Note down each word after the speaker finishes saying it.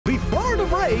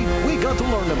Today, we got to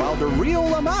learn about the real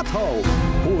Amato,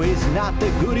 who is not the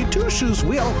goody two-shoes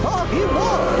we all thought he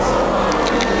was.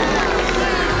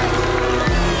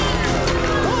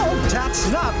 Oh, that's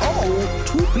not all.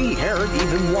 To be heard,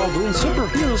 even while doing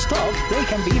superhero stuff, they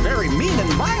can be very mean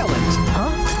and violent.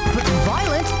 Huh? But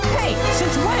violent? Hey,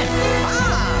 since when?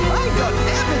 Ah, I got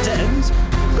evidence.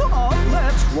 Come on,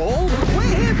 let's roll the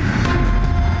clip.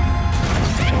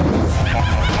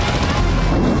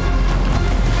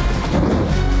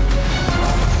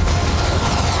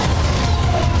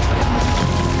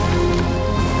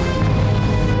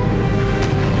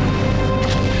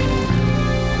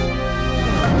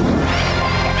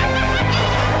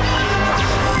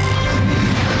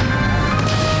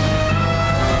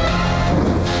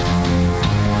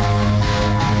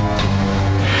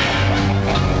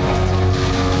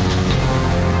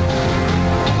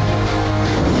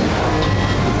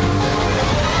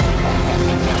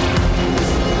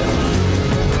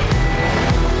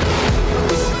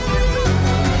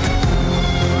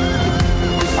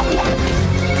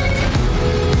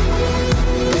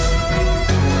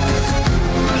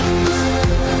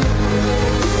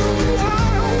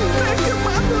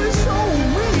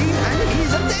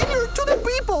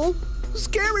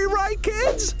 Scary, right,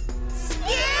 kids?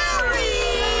 Scary!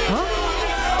 Huh?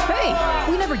 Hey,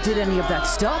 we never did any of that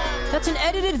stuff. That's an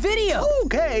edited video.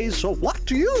 Okay, so what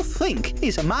do you think?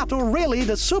 Is Amato really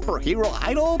the superhero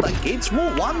idol that kids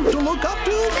will want to look up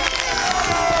to?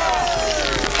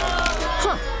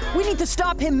 Huh. We need to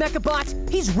stop him, Mechabot.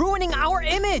 He's ruining our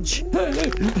image.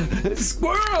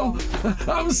 Squirrel!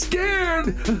 I'm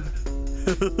scared!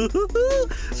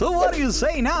 So what do you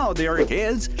say now, dear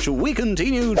kids? Should we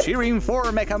continue cheering for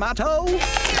Mechamato?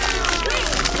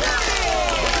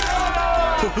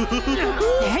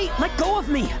 Hey, let go of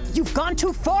me! You've gone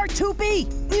too far, Toopy!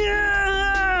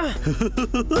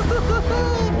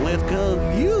 Let go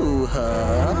of you,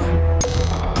 huh?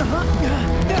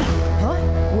 Huh?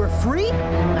 We're free?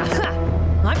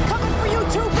 I'm coming for you,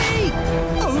 Toopy!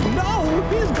 Oh no!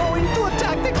 He's going to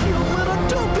attack the cute little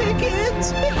Toopy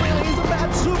kids! He really is a bad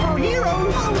superhero!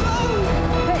 Oh no!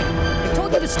 Hey, I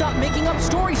told you to stop making up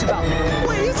stories about me.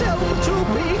 Please help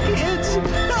Toopy kids!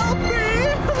 Help me!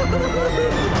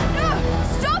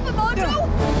 Stop, Amato!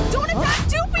 Don't attack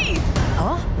Toopy!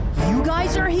 Huh? You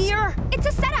guys are here? It's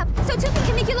a setup, so Toopy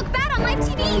can make you look bad on live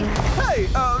TV. Hey,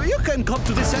 you can come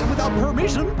to the set without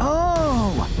permission.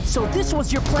 Oh, so this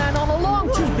was your plan all along,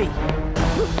 Toopy.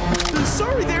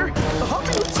 Sorry there!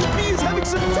 Hollywood TV is having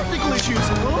some technical issues.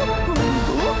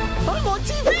 I'm on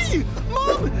TV!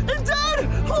 Mom and Dad!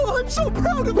 Oh, I'm so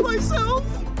proud of myself!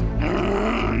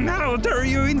 How dare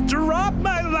you interrupt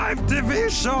my live TV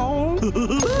show?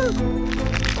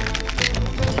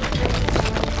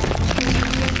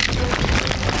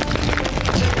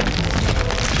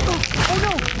 Oh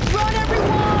no! Run,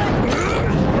 everyone!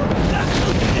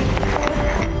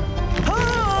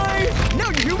 Hi! Now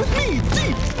you're here with me,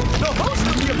 Deep, the host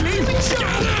of the amazing show!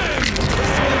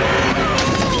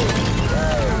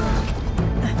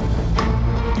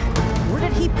 Where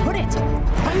did he put it?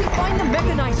 How do you find the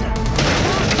mechanizer?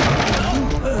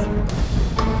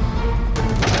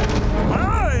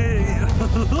 Hi!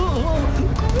 Oh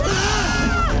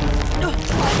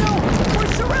no!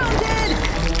 We're surrounded!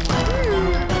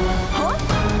 Huh?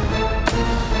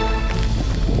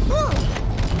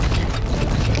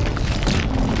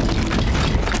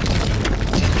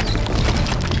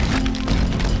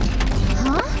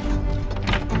 Huh?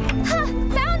 Huh!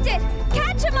 Found it!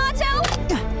 Catch, Amato!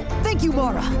 Thank you,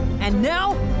 Mara. And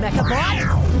now, Mechabot,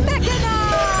 mechanize!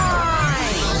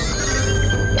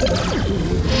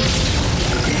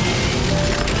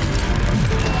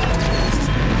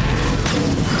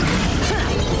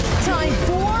 Time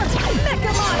for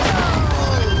Mechamato!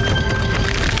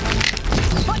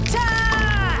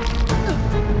 Attack!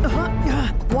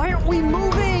 Why aren't we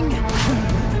moving?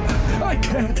 I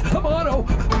can't! Amato!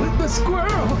 The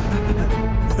squirrel!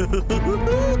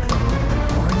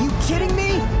 Are you kidding me?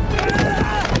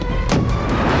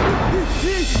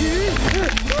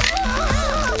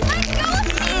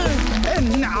 And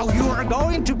now you are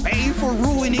going to pay for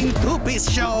ruining Toopy's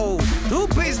show.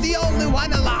 Toopy's the only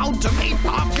one allowed to be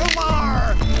popular.